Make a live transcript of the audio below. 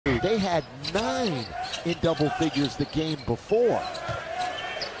They had 9 in double figures the game before.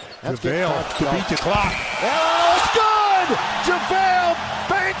 JaVale to beat the clock. Oh, it's good! JaVale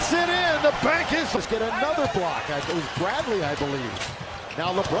banks it in. The bank is. Let's get another block. It was Bradley, I believe.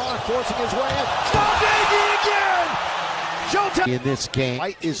 Now LeBron forcing his way in. Stop again! Showtime! In this game,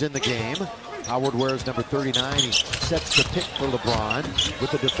 White is in the game. Howard wears number 39. He sets the pick for LeBron.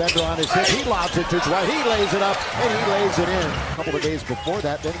 With the defender on his hip, he lobs it to Dwight. He lays it up, and he lays it in. A couple of days before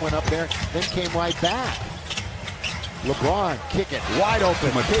that, then went up there, then came right back. LeBron, kick it, wide open.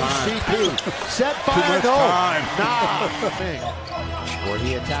 KCP, set by, Where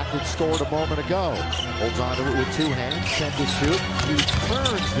he attacked and scored a moment ago. Holds on to it with 2 hands, sends to shoot. He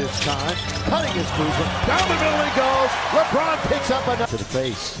turns this time, cutting his movement. Down the middle he goes. LeBron picks up another. To the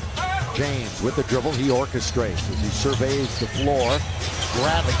face. James with the dribble, he orchestrates as he surveys the floor.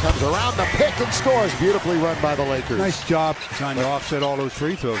 Bradley comes around the pick and scores. Beautifully run by the Lakers. Nice job trying to offset all those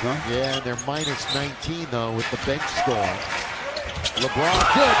free throws, huh? Yeah, and they're minus 19, though, with the bench score. LeBron,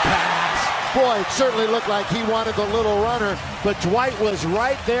 good pass. Boy, it certainly looked like he wanted the little runner, but Dwight was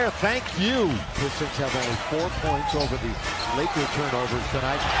right there. Thank you. Pistons have only 4 points over the Laker turnovers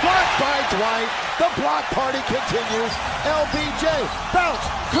tonight. Blocked by Dwight. The block party continues. LBJ, bounce,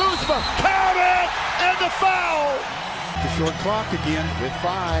 Kuzma, count it, and the foul. The short clock again. With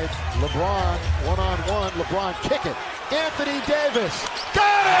 5, LeBron, one-on-one. LeBron, kick it. Anthony Davis,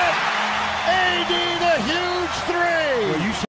 got it! AD, the huge 3. Well, you